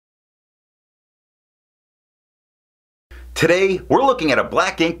Today, we're looking at a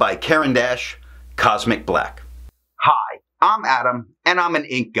black ink by Caran Cosmic Black. Hi, I'm Adam, and I'm an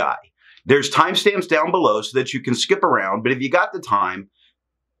ink guy. There's timestamps down below so that you can skip around, but if you got the time,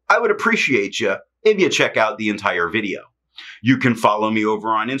 I would appreciate you if you check out the entire video. You can follow me over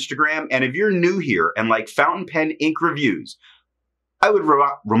on Instagram, and if you're new here and like fountain pen ink reviews, I would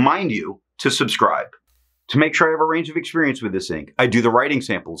remind you to subscribe. To make sure I have a range of experience with this ink, I do the writing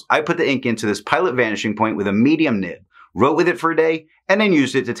samples. I put the ink into this pilot vanishing point with a medium nib, wrote with it for a day, and then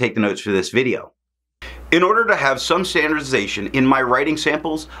used it to take the notes for this video. In order to have some standardization in my writing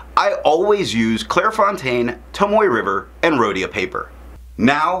samples, I always use Clairfontaine, Tomoe River, and Rhodia paper.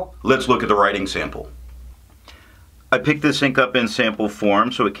 Now, let's look at the writing sample. I picked this ink up in sample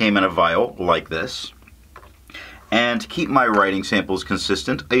form, so it came in a vial like this. And to keep my writing samples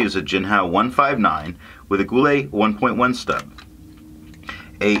consistent, I use a Jinhao 159 with a Goulet 1.1 stub,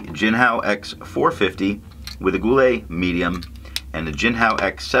 a Jinhao X450 with a Goulet medium, and a Jinhao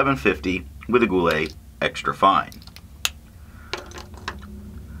X750 with a Goulet extra fine.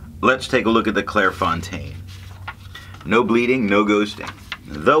 Let's take a look at the Clairfontaine. No bleeding, no ghosting.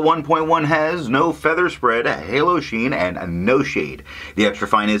 The 1.1 has no feather spread, halo sheen, and no shade. The extra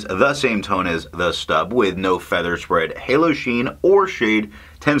fine is the same tone as the stub with no feather spread, halo sheen, or shade,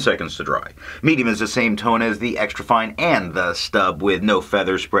 10 seconds to dry. Medium is the same tone as the extra fine and the stub with no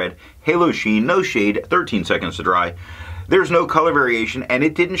feather spread, halo sheen, no shade, 13 seconds to dry. There's no color variation, and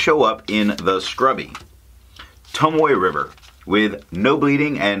it didn't show up in the scrubby. Tomoe River with no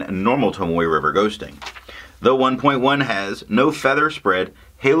bleeding and normal Tomoe River ghosting. The 1.1 has no feather spread,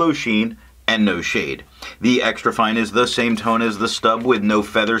 halo sheen, and no shade. The extra fine is the same tone as the stub with no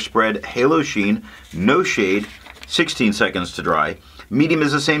feather spread, halo sheen, no shade, 16 seconds to dry. Medium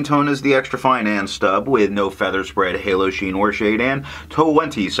is the same tone as the extra fine and stub with no feather spread, halo sheen, or shade, and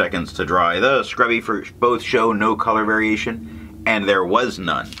 20 seconds to dry. The scrubby for both show no color variation, and there was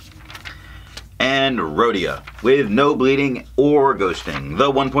none. And Rhodia with no bleeding or ghosting.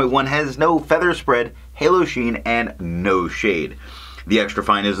 The 1.1 has no feather spread, halo sheen, and no shade. The extra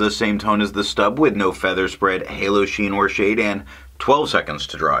fine is the same tone as the stub with no feather spread, halo sheen, or shade, and 12 seconds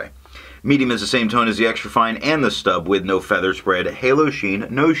to dry. Medium is the same tone as the extra fine and the stub with no feather spread, halo sheen,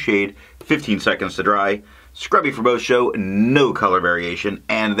 no shade, 15 seconds to dry. Scrubby for both show no color variation,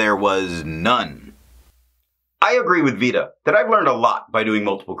 and there was none. I agree with Vita that I've learned a lot by doing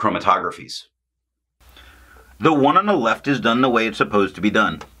multiple chromatographies. The one on the left is done the way it's supposed to be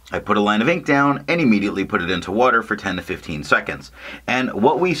done. I put a line of ink down and immediately put it into water for 10 to 15 seconds. And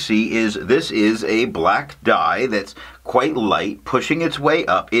what we see is this is a black dye that's quite light, pushing its way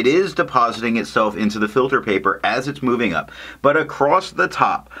up. It is depositing itself into the filter paper as it's moving up. But across the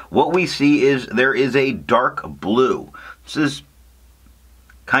top, what we see is there is a dark blue. This is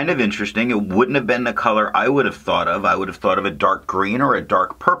kind of interesting. It wouldn't have been the color I would have thought of. I would have thought of a dark green or a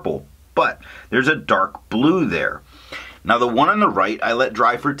dark purple. But there's a dark blue there. Now the one on the right I let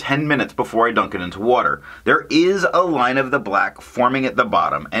dry for 10 minutes before I dunk it into water. There is a line of the black forming at the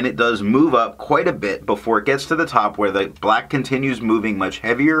bottom, and it does move up quite a bit before it gets to the top where the black continues moving much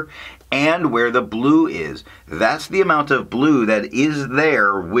heavier and where the blue is. That's the amount of blue that is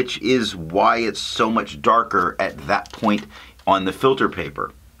there, which is why it's so much darker at that point on the filter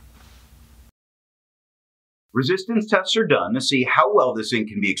paper. Resistance tests are done to see how well this ink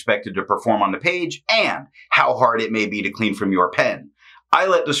can be expected to perform on the page and how hard it may be to clean from your pen. I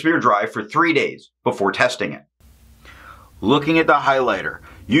let the smear dry for 3 days before testing it. Looking at the highlighter,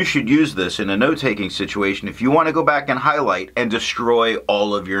 you should use this in a note-taking situation if you want to go back and highlight and destroy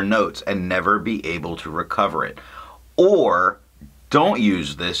all of your notes and never be able to recover it. Or don't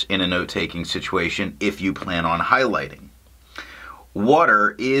use this in a note-taking situation if you plan on highlighting.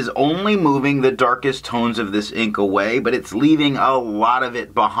 Water is only moving the darkest tones of this ink away, but it's leaving a lot of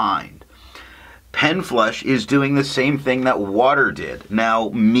it behind. Pen flush is doing the same thing that water did. Now,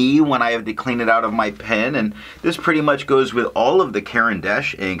 me, when I have to clean it out of my pen, and this pretty much goes with all of the Caran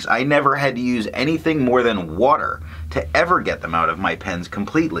inks, I never had to use anything more than water to ever get them out of my pens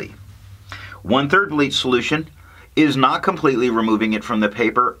completely. 1/3 bleach solution is not completely removing it from the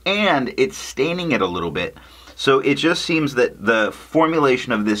paper, and it's staining it a little bit. So it just seems that the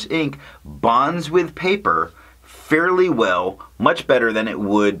formulation of this ink bonds with paper fairly well, much better than it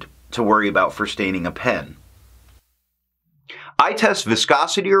would to worry about for staining a pen. I test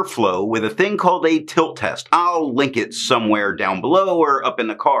viscosity or flow with a thing called a tilt test. I'll link it somewhere down below or up in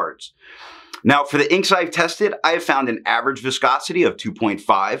the cards. Now for the inks I've tested, I've found an average viscosity of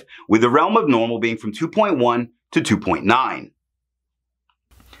 2.5, with the realm of normal being from 2.1 to 2.9.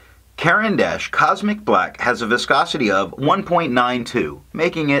 Caran Cosmic Black has a viscosity of 1.92,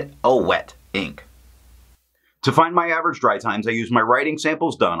 making it a wet ink. To find my average dry times, I use my writing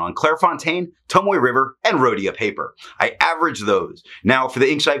samples done on Clairfontaine, Tomoe River, and Rhodia paper. I average those. Now, for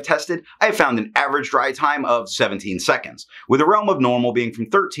the inks I've tested, I have found an average dry time of 17 seconds, with a realm of normal being from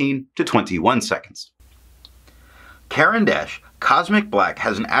 13 to 21 seconds. Caran Cosmic Black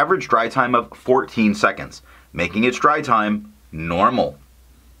has an average dry time of 14 seconds, making its dry time normal.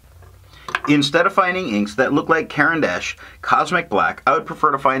 Instead of finding inks that look like Caran Cosmic Black, I would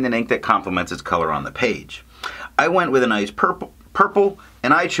prefer to find an ink that complements its color on the page. I went with a nice purple,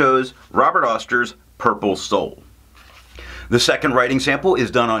 and I chose Robert Oster's Purple Soul. The second writing sample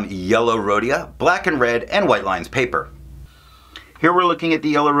is done on yellow Rhodia, black and red, and white lines paper. Here we're looking at the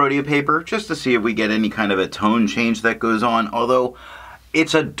yellow Rhodia paper just to see if we get any kind of a tone change that goes on, although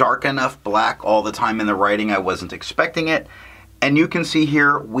it's a dark enough black all the time in the writing I wasn't expecting it, and you can see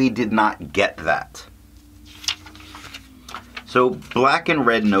here we did not get that. So black and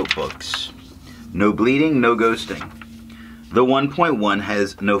red notebooks. No bleeding, no ghosting. The 1.1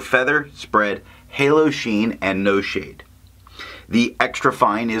 has no feather, spread, halo sheen, and no shade. The extra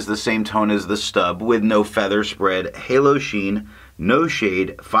fine is the same tone as the stub with no feather, spread, halo sheen, no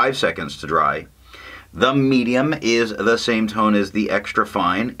shade, 5 seconds to dry. The medium is the same tone as the extra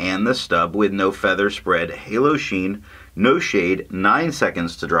fine and the stub with no feather, spread, halo sheen, no shade, 9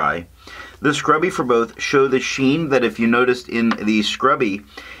 seconds to dry. The scrubby for both show the sheen that if you noticed in the scrubby,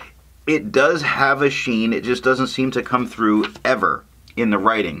 it does have a sheen, it just doesn't seem to come through ever in the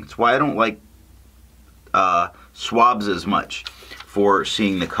writing. That's why I don't like swabs as much for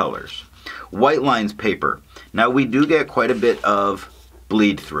seeing the colors. White lines paper. Now we do get quite a bit of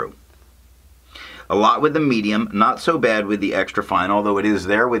bleed through. A lot with the medium, not so bad with the extra fine, although it is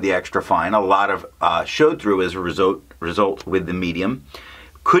there with the extra fine. A lot of showed through as a result with the medium.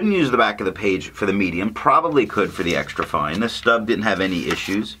 Couldn't use the back of the page for the medium, probably could for the extra fine. The stub didn't have any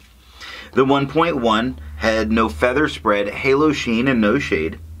issues. The 1.1 had no feather spread, halo sheen, and no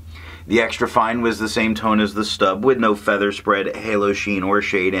shade. The extra fine was the same tone as the stub with no feather spread, halo sheen, or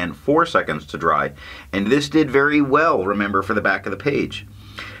shade, and 4 seconds to dry. And this did very well, remember, for the back of the page.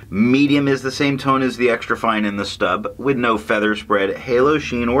 Medium is the same tone as the extra fine and the stub with no feather spread, halo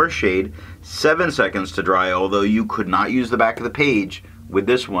sheen, or shade, 7 seconds to dry, although you could not use the back of the page with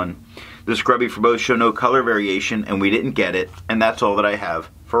this one. The scrubby for both show no color variation, and we didn't get it, and that's all that I have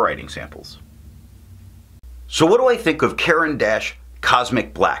for writing samples. So what do I think of Caran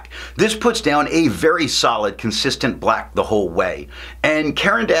Cosmic Black? This puts down a very solid, consistent black the whole way. And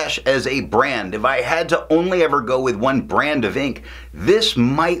Caran as a brand, if I had to only ever go with one brand of ink, this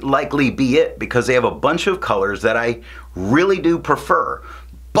might likely be it, because they have a bunch of colors that I really do prefer.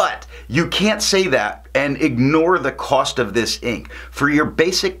 But you can't say that and ignore the cost of this ink. For your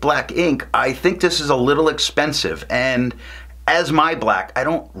basic black ink, I think this is a little expensive, and as my black, I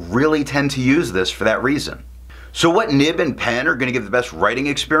don't really tend to use this for that reason. So what nib and pen are going to give the best writing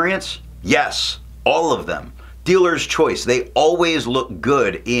experience? Yes, all of them. Dealer's choice. They always look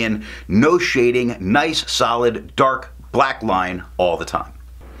good in no shading, nice, solid, dark, black line all the time.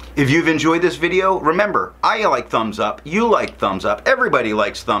 If you've enjoyed this video, remember, I like thumbs up, you like thumbs up, everybody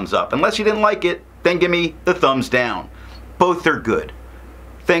likes thumbs up. Unless you didn't like it, then give me the thumbs down. Both are good.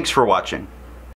 Thanks for watching.